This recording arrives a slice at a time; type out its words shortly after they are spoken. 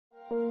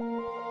සුබ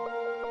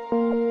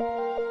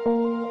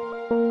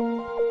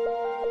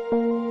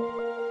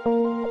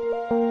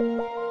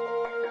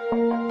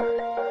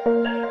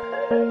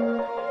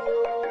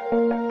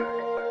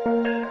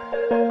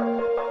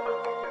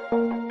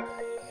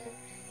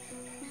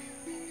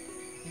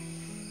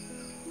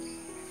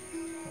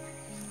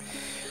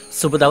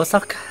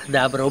දවසක්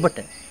දෑබර ඔබට.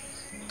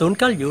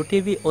 තුන්කල් U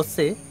Tv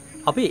ඔස්සේ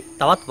අපි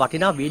තවත්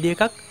වටිනා වීඩියෝ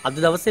එකක් අද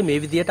දවසේ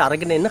මේ විදියට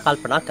අරගෙන එන්න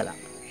කල්පනා කළා.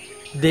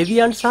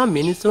 දෙවියන් සහ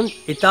මිනිසුන්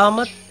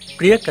ඉතාමත්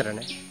ප්‍රිය කරන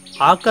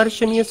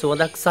ආකර්ශනීය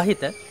සුවඳක්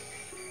සහිත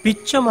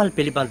පිච්ච මල්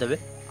පිළිබඳව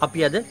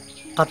අපි අද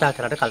කතා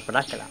කරන්න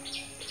කල්පනා කළා.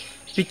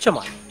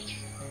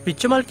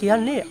 පිච්ච මල්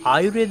කියන්නේ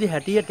ආයුර්වේදයේ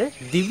හැටියට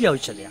දිව්‍ය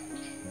ඖෂධයක්.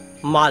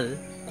 මල්,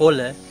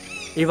 කොළ,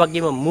 ඒ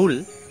වගේම මුල්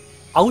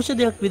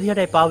ඖෂධයක්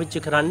විදිහටයි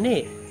පාවිච්චි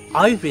කරන්නේ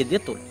ආයුර්වේදය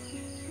තුල.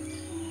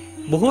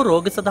 බොහෝ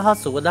රෝග සඳහා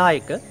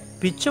සුවදායක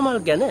පිච්චමල්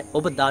ගැන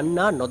ඔබ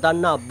දන්නා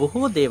නොදන්නා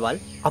බොහෝ දේවල්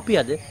අපි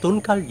අද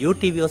තුන්කල් U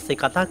Tv ඔස්සේ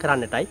කතා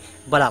කරන්නටයි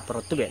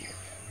බලාපොරොත්තු වෙන්නේ.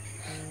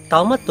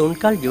 තවම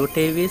තුන්කල් U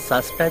Tv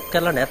සබ්ස්ක්‍රයිබ්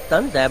කරලා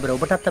නැත්නම් දයාබර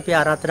ඔබටත් අපි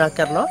ආරාධනා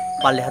කරනවා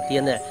පල්ලෙහා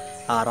තියෙන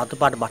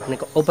රතු පාට බටන්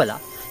එක ඔබලා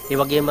ඒ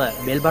වගේම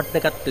බෙල් බටන්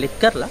එකත් ක්ලික්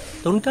කරලා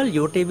තුන්කල්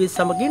U Tv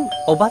සමගින්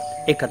ඔබත්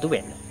එකතු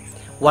වෙන්න.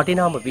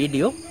 වටිනාම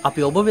වීඩියෝ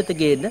අපි ඔබ වෙත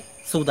ගේන්න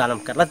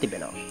සූදානම් කරලා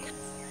තිබෙනවා.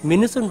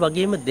 මිනිසුන්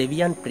වගේම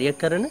දෙවියන් ප්‍රිය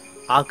කරන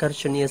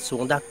ආකර්ශනීය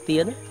සුවඳක්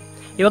තියෙන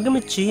ඒ වගේම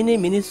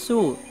චීනයේ මිනිස්සු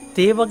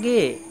තේ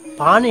වගේ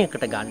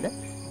පානයකට ගන්න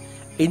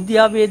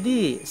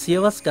ඉන්දියාවේදී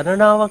සියවස්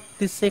ගණනාවක්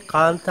තිස්සේ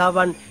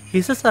කාන්තාවන්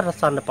හිස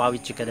සරසන්න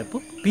පාවිච්චි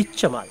කරපු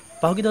පිච්චමල්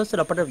පහුගිය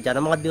දවස්වල අපට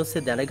ජනමාධ්‍ය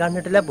ඔස්සේ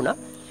දැනගන්නට ලැබුණා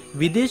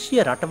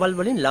විදේශීය රටවල්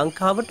වලින්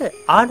ලංකාවට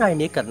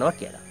ආනයනය කරනවා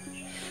කියලා.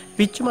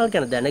 පිච්චමල්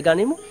ගැන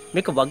දැනගනිමු.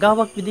 මේක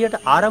වගාවක් විදියට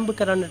ආරම්භ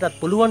කරන්නටත්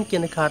පුළුවන්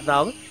කියන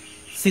කාරණාව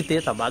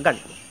සිතේ තබා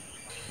ගනිමු.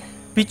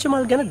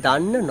 පිච්චමල් ගැන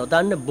දන්න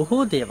නොදන්න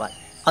බොහෝ දේවල්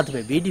අද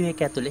මේ වීඩියෝ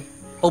එක ඇතුලේ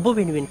ඔබ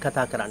වෙනුවෙන්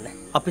කතා කරන්න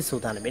අපි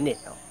සූදානම් වෙන්නේ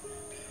ඉන්නවා.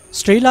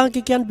 ශ්‍රී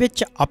ලාංකිකයන් වෙච්ච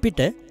අපිට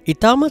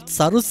ඊටමත්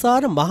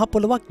සරුසාර මහ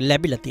පොළොවක්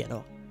ලැබිලා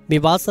තියෙනවා.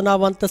 මේ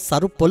වාසනාවන්ත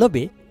සරු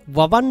පොළොවේ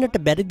වවන්නට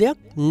බැරි දෙයක්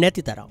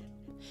නැති තරම්.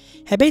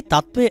 හැබැයි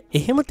තත්වය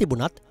එහෙම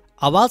තිබුණත්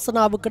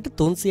අවාසනාවකට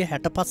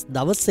 365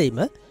 දවසේම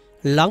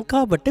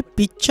ලංකාවට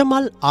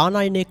පිච්චමල්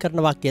ආනයනය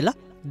කරනවා කියලා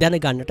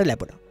දැනගන්නට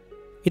ලැබුණා.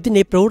 ඉතින්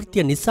මේ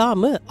ප්‍රවෘත්තිය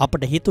නිසාම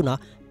අපිට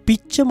හිතුණා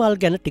පිච්චමල්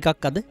ගැන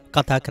ටිකක් අද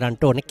කතා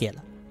කරන්න ඕනේ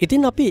කියලා.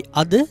 ඉතින් අපි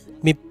අද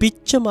මේ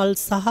පිච්චමල්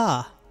සහ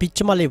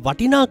පිච්චමලේ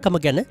වටිනාකම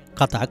ගැන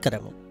කතා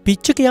කරමු.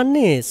 පිච්ච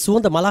කියන්නේ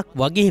සුවඳ මලක්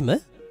වගේම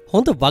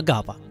හොඳ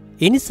වගාවක්.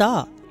 ඒ නිසා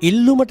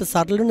ඉල්ලුමට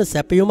සරලන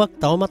සැපයුමක්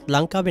තවමත්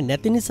ලංකාවේ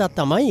නැති නිසා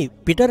තමයි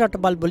පිට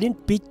රටවල් වලින්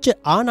පිච්ච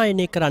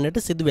ආනයනය කරන්නට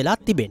සිදු වෙලා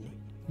තිබෙන්නේ.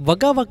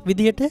 වගාවක්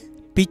විදිහට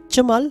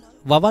පිච්චමල්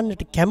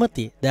වවන්නට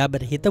කැමති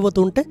දයාබර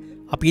හිතවතුන්ට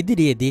අපි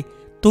ඉදිරියේදී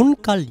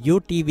තුන්කල් U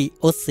Tv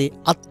ඔස්සේ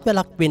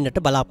අත්වැලක් වෙන්නට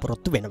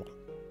බලාපොරොත්තු වෙනවා.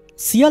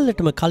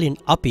 සියල්ලටම කලින්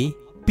අපි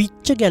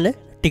පිච්ච ගැන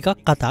ටිකක්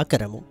කතා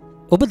කරමු.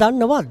 ඔබ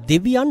දන්නවා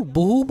දෙවියන්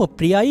බොහෝම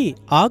ප්‍රියයි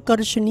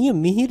ආකර්ශනීය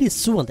මිහිරි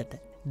සුවඳට.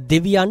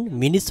 දෙවියන්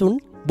මිනිසුන්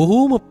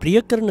බොහෝම ප්‍රිය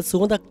කරන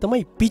සුවඳක්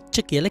තමයි පිච්ච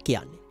කියලා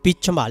කියන්නේ.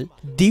 පිච්චමල්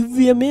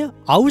දිව්‍යමය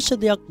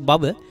ඖෂධයක්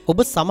බව ඔබ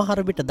සමහර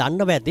විට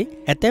දන්නව ඇති.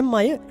 ඇතැම්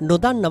අය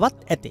නොදන්නවත්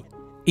ඇති.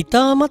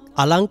 ඊටමත්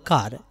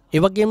අලංකාර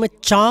එවැගේම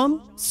චාම්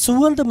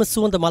සුවඳම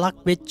සුවඳ මලක්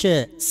වෙච්ච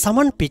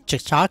සමන් පිච්ච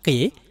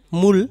ශාකයේ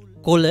මුල්,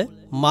 කොළ,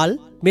 මල්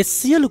මේ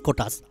සියලු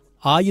කොටස්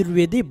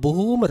ආයුර්වේදයේ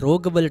බොහෝම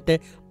රෝගවලට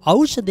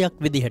ඖෂධයක්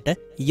විදිහට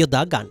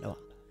යොදා ගන්නවා.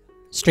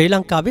 ශ්‍රී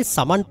ලංකාවේ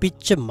සමන්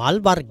පිච්ච මල්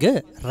වර්ග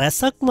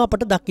රැසක්ම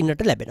අපට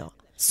දකින්නට ලැබෙනවා.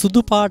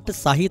 සුදු පාට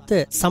සහිත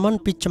සමන්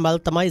පිච්ච මල්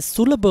තමයි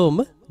සුලභවම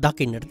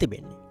දකින්නට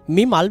තිබෙන්නේ.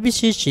 මේ මල්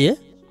විශේෂය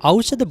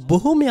ඖෂධ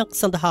බොහෝමයක්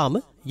සඳහාම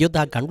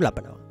යොදා ගන්නු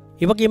ලබනවා.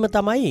 ඒ වගේම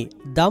තමයි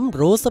දම්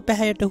රෝස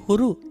පැහැයට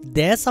හුරු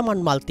දෑසමන්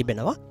මල්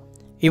තිබෙනවා.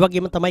 ඒ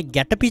වගේම තමයි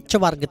ගැට පිච්ච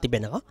වර්ග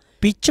තිබෙනවා.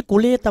 පිච්ච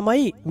කුලයේ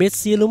තමයි මේ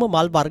සියලුම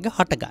මල් වර්ග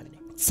හටගන්නේ.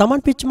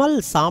 සමන් පිච්ච මල්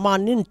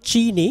සාමාන්‍යයෙන්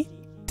චීනී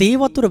තේ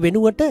වතුර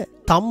වෙනුවට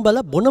තම්බල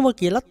බොනව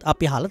කියලත්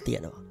අපි අහලා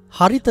තියෙනවා.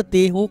 හරිත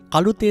තේ හෝ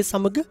කළු තේ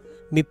සමග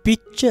මේ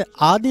පිච්ච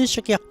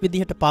ආදේශකයක්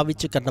විදිහට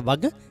පාවිච්චි කරන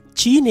වග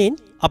චීනෙන්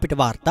අපිට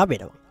වාර්තා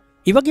වෙනවා.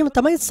 ඒ වගේම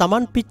තමයි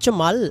සමන් පිච්ච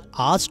මල්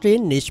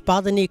ආශ්‍රයෙන්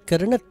නිෂ්පාදනය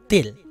කරන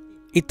තෙල්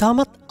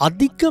ඊටමත්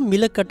අධික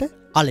මිලකට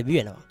අලෙවි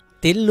වෙනවා.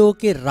 තෙල්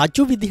ලෝකේ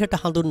රජු විදිහට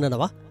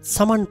හඳුන්වනවා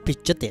සමන්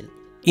පිච්ච තෙල්.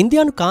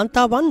 ඉන්දියානු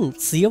කාන්තාවන්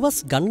සියවස්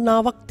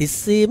ගණනාවක්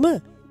තිස්සේම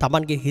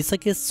තමන්ගේ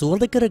හිසකේ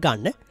සුවඳ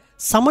කරගන්න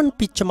සමන්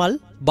පිච්ච මල්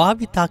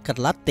භාවිතා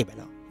කරලා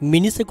තිබෙනවා.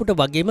 මිනිසෙකුට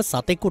වගේම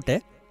සතෙකුට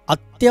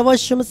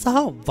අත්‍යවශ්‍යම සහ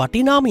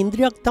වටිනාම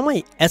ඉන්ද්‍රියක්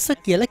තමයි ඇස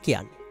කියලා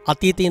කියන්නේ.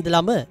 අතීතයේ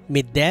ඉඳලම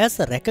මේ දැස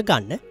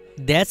රැකගන්න,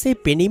 දැසේ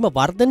පෙනීම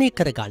වර්ධනය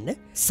කරගන්න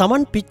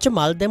සමන් පිච්ච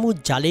මල් දැමූ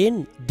ජලයෙන්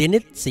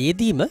දෙනෙත්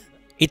සේදීම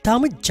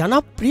ඊටම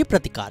ජනප්‍රිය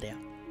ප්‍රතිකාරයක්.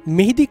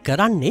 මෙහිදී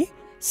කරන්නේ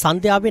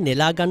සන්ධ්‍යාවේ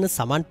නෙලා ගන්න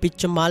සමන්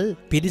පිච්ච මල්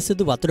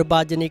පිරිසිදු වතුර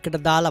භාජනයකට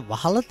දාලා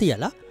වහලා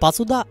තියලා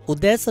පසුදා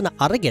උදෑසන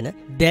අරගෙන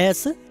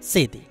දැස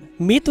සේදීම.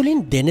 මේ තුලින්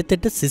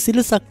දෙනෙතට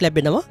සිසිලසක්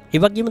ලැබෙනවා. ඒ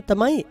වගේම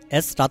තමයි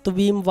ඇස් රතු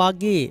වීම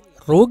වාගේ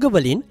රෝග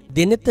වලින්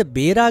දෙනෙත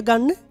බේරා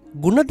ගන්න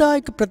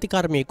ගුණදායක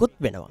ප්‍රතිකර්මයකුත්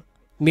වෙනවා.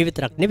 මේ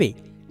විතරක් නෙවෙයි.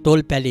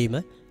 තොල් පැලීම,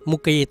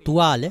 මුඛයේ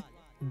තුවාල,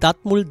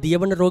 දත් මුල්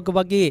දියවන රෝග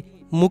වගේ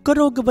මුඛ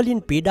රෝග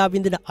වලින් පීඩා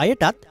විඳින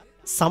අයටත්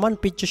සමන්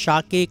පිච්ච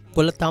ශාකයේ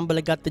කොළ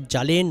තම්බලගත්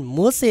ජලයෙන්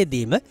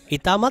මුවසේදීම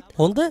ඊටමත්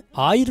හොඳ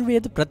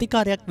ආයුර්වේද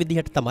ප්‍රතිකාරයක්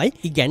විදිහට තමයි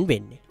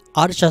ඉගැන්වෙන්නේ.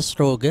 ආර්ශස්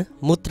රෝග,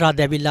 මුත්‍රා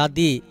දැවිල්ල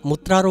ආදී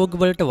මුත්‍රා රෝග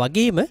වලට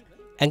වගේම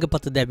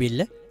ඇඟපත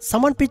දැවිල්ල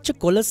සමන් පිච්ච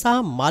කොළ සහ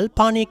මල්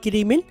පානය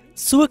කිරීමෙන්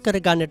සුව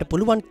කරගන්නට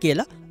පුළුවන්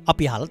කියලා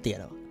අපි අහලා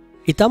තියෙනවා.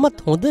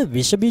 ඊටමත් හොඳ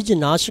විෂ බීජ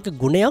නාශක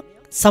ගුණයක්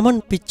සමන්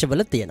පිච්ච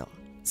වල තියෙනවා.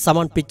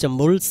 සමන් පිච්ච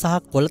මුල් සහ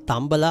කොළ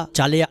තම්බලා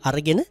ජලය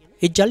අරගෙන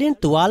ඒ ජලයෙන්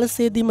තුවාල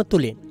සේදීම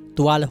තුලින්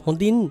තුවාල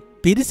හොඳින්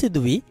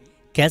පිරිසිදු වී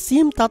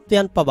කැසියම්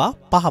තත්වයන් පවා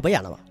පහව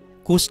යනවා.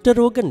 කුෂ්ඨ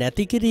රෝග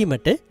නැති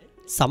කිරීමට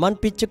සමන්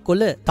පිච්ච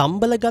කොළ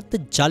තම්බලගත්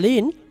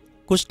ජලයෙන්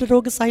කුෂ්ඨ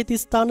රෝග සහිත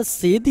ස්ථාන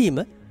සේදීම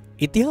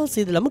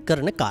ඉතිහාසයේදීම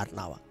කරන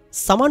කාරණාවක්.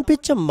 සමන්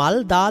පිච්ච මල්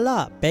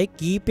දාලා පැය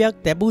කීපයක්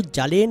තැබූ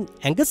ජලයෙන්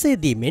ඇඟ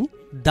සේදීමෙන්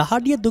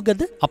දහඩිය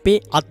දුගද අපේ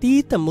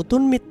අතීත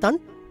මුතුන් මිත්තන්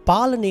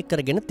පාලනය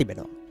කරගෙන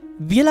තිබෙනවා.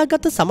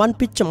 වියලාගත් සමන්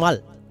පිච්ච මල්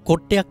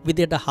කොට්ටයක්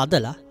විදියට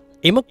හදලා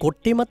එම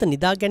කොට්ටේ මත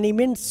නිදා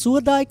ගැනීමෙන්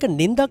සුවදායක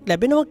නිින්දක්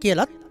ලැබෙනවා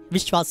කියලත්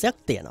විශ්වාසයක්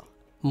තියෙනවා.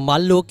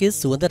 මල් ලෝකයේ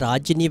සුවඳ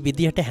රාජ්‍යනීය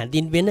විදිහට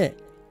හැඳින්වෙන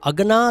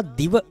අගනා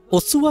දිව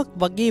ඔසුවක්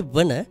වගේ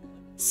වන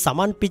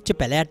සමන් පිච්ච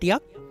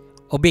පැලෑටියක්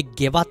ඔබේ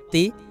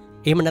ගෙවත්තේ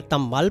එහෙම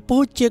නැත්නම් මල්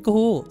පෝච්චියක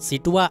හෝ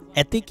සිටුවා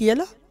ඇති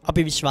කියලා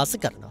අපි විශ්වාස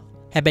කරනවා.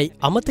 හැබැයි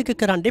අමතක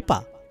කරන්න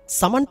එපා.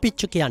 සමන්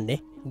පිච්ච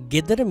කියන්නේ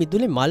ගෙදර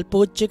මිදුලේ මල්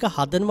පෝච්චියක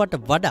හදනවට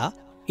වඩා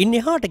ඉන්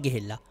එහාට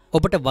ගිහිල්ලා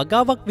ඔබට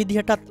වගාවක්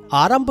විදිහටත්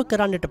ආරම්භ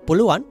කරන්නට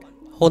පුළුවන්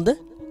හොඳ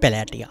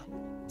පැලෑටියක්.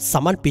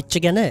 සමන් පිච්ච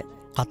ගැන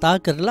කතා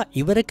කරලා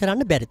ඉවර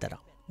කරන්න බැරි තරම්.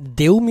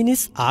 දෙව්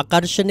මිනිස්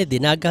ආකර්ෂණය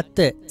දිනාගත්ත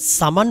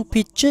සමන්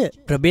පිච්ච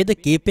ප්‍රභේද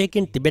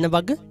කීපයකින් තිබෙන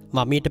වග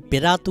මම ඊට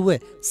පෙර ආතුව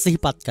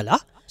සිහිපත් කළා.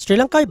 ශ්‍රී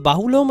ලංකාවේ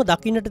බහුලවම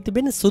දකින්නට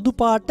තිබෙන සුදු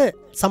පාට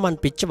සමන්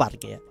පිච්ච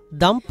වර්ගය.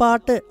 දම්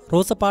පාට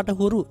රෝස පාට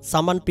හුරු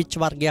සමන් පිච්ච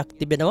වර්ගයක්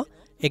තිබෙනවා.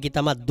 ඒක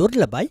තමයි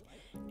දුර්ලභයි.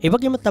 ඒ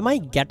වගේම තමයි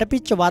ගැට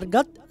පිච්ච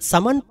වර්ගත්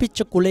සමන් පිච්ච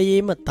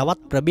කුලයේම තවත්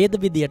ප්‍රභේද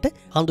විදියට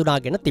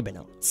හඳුනාගෙන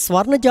තිබෙනවා.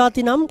 ස්වර්ණ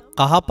ජාති නම්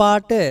කහ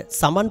පාට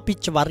සමන්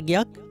පිච්ච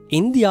වර්ගයක්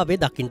ඉන්දියාවේ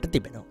දකින්නට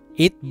තිබෙනවා.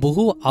 ඒත්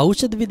බොහෝ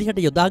ඖෂධ විදිහට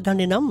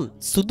යොදාගන්නේ නම්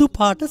සුදු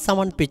පාට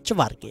සමන් පිච්ච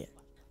වර්ගය.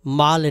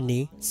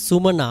 මාලනී,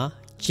 සුමනා,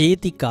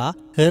 චේතිකා,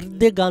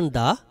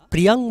 හෘදගන්ධා,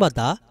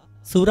 ප්‍රියංවදා,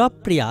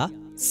 සුරප්‍රියා,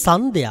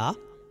 සන්ධ්‍යා,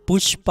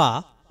 පුෂ්පා,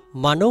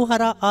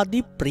 මනෝහර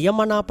ආදී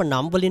ප්‍රියමනාප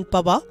නම් වලින්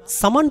පවා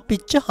සමන්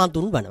පිච්ච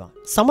හඳුන්වනවා.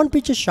 සමන්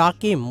පිච්ච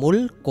ශාකයේ මුල්,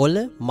 කොළ,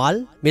 මල්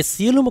මේ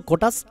සියලුම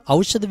කොටස්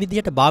ඖෂධ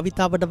විදිහට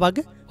භාවිතාවට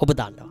වග ඔබ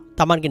දන්නවා.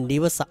 තමන්ගේ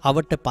නිවස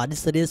අවට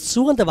පරිසරය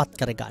සුවඳවත්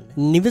කරගන්න,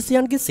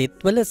 නිවසයන්ගේ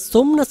සිත්වල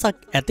සොම්නසක්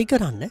ඇති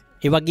කරන්න,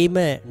 ඒ වගේම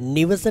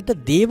නිවසට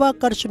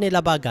දේවාකර්ෂණය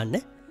ලබා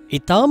ගන්න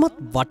ඉතාමත්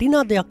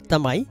වටිනා දෙයක්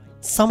තමයි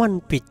සමන්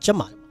පිච්ච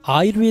මල්.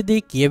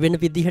 ආයුර්වේදයේ කියවෙන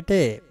විදිහට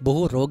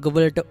බොහෝ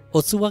රෝගවලට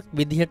ඔසුවක්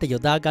විදිහට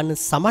යොදා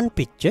ගන්න සමන්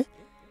පිච්ච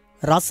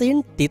රසයෙන්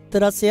තිත්ත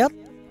රසයත්,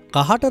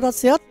 කහට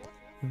රසයත්,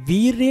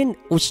 වීරයෙන්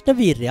උෂ්ණ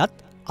වීරයත්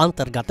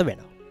අන්තර්ගත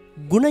වෙනවා.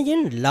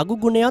 ගුණයෙන් ලඝු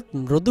ගුණයත්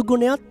මෘදු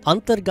ගුණයත්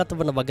අන්තර්ගත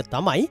වන වගේ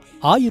තමයි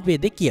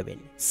ආයුර්වේදයේ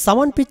කියවෙන්නේ.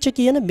 සමන් පිච්ච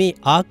කියන මේ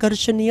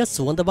ආකර්ශනීය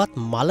සුවඳවත්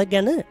මල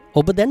ගැන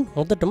ඔබ දැන්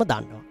හොඳටම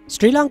දන්නවා.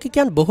 ශ්‍රී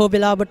ලාංකිකයන් බොහෝ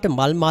වෙලාවට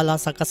මල් මාලා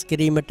සකස්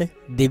කිරීමට,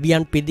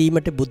 දෙවියන්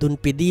පිදීමට, බුදුන්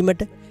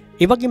පිදීමට,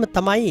 ඒ වගේම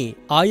තමයි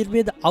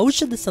ආයුර්වේද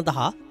ඖෂධ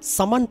සඳහා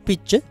සමන්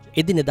පිච්ච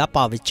එදිනෙදා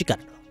පාවිච්චි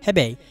කරනවා.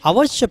 හැබැයි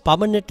අවශ්‍ය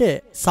පමණට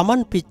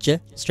සමන් පිච්ච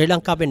ශ්‍රී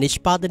ලංකාවේ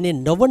නිෂ්පාදනය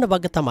නොවන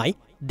වග තමයි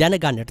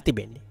දැනගන්නට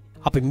තිබෙන්නේ.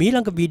 අපි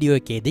මීළඟ වීඩියෝ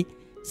එකේදී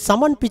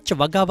සමන් පිච්ච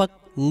වගාවක්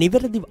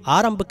නිවැරදිව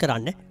ආරම්භ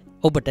කරන්න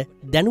ඔබට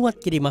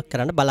දැනුවත් කිරීමක්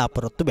කරන්න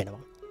බලාපොරොත්තු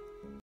වෙනවා.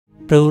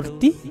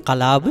 ප්‍රවෘත්ති,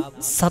 කලාව,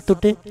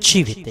 සතුට,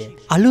 ජීවිතය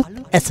අලුත්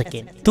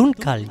ඇසකින්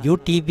තුන්කල් U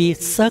TV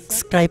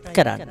සබ්ස්ක්‍රයිබ්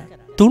කරන්න.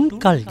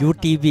 තුන්කල් U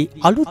TV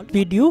අලුත්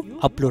වීඩියෝ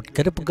අප්ලෝඩ්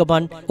කරපු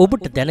ගමන්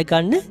ඔබට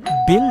දැනගන්න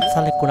බෙල්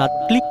සලකුණත්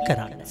ක්ලික්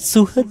කරන්න.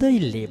 සුහද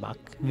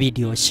ඉල්ලීමක්.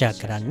 වීඩියෝ ෂෙයා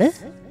කරන්න,